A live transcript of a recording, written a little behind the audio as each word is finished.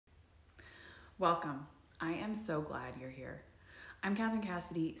Welcome. I am so glad you're here. I'm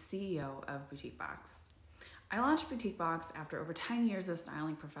Cassidy, CEO of Boutique Box. I launched Boutique Box after over 10 years of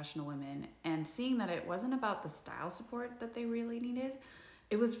styling professional women and seeing that it wasn't about the style support that they really needed.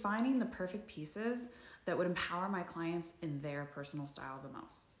 It was finding the perfect pieces that would empower my clients in their personal style the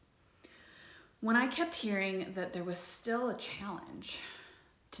most. When I kept hearing that there was still a challenge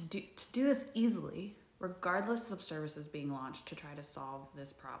to do this easily, regardless of services being launched to try to solve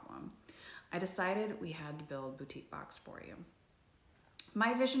this problem, I decided we had to build Boutique Box for you.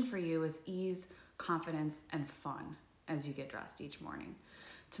 My vision for you is ease, confidence, and fun as you get dressed each morning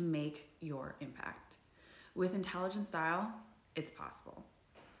to make your impact. With intelligent style, it's possible.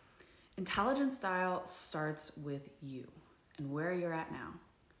 Intelligent style starts with you and where you're at now.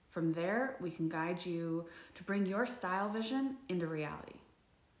 From there, we can guide you to bring your style vision into reality.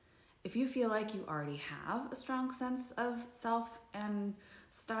 If you feel like you already have a strong sense of self and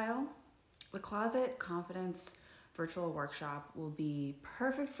style, the Closet Confidence virtual workshop will be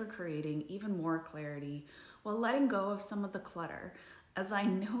perfect for creating even more clarity while letting go of some of the clutter, as I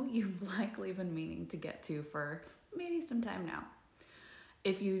know you've likely been meaning to get to for maybe some time now.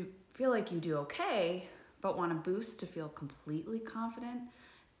 If you feel like you do okay, but want a boost to feel completely confident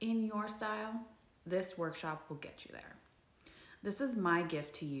in your style, this workshop will get you there. This is my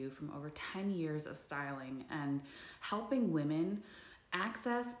gift to you from over 10 years of styling and helping women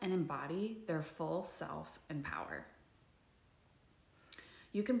access and embody their full self and power.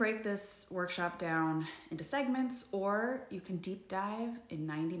 You can break this workshop down into segments, or you can deep dive in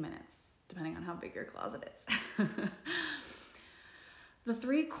 90 minutes, depending on how big your closet is. The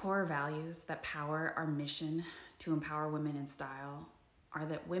three core values that power our mission to empower women in style are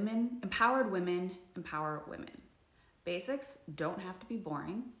that empowered women empower women. Basics don't have to be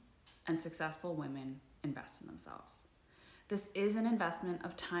boring, and successful women invest in themselves. This is an investment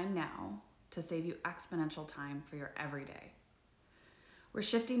of time now to save you exponential time for your everyday. We're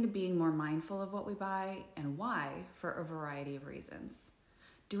shifting to being more mindful of what we buy and why for a variety of reasons.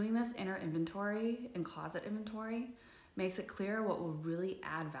 Doing this inner inventory and closet inventory makes it clear what will really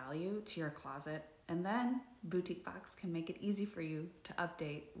add value to your closet, and then Boutique Box can make it easy for you to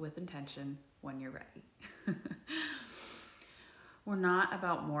update with intention when you're ready. We're not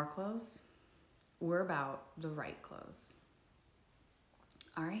about more clothes, we're about the right clothes.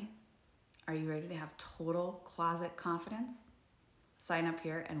 All right, are you ready to have total closet confidence? Sign up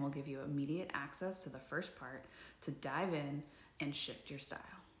here and we'll give you immediate access to the first part to dive in and shift your style.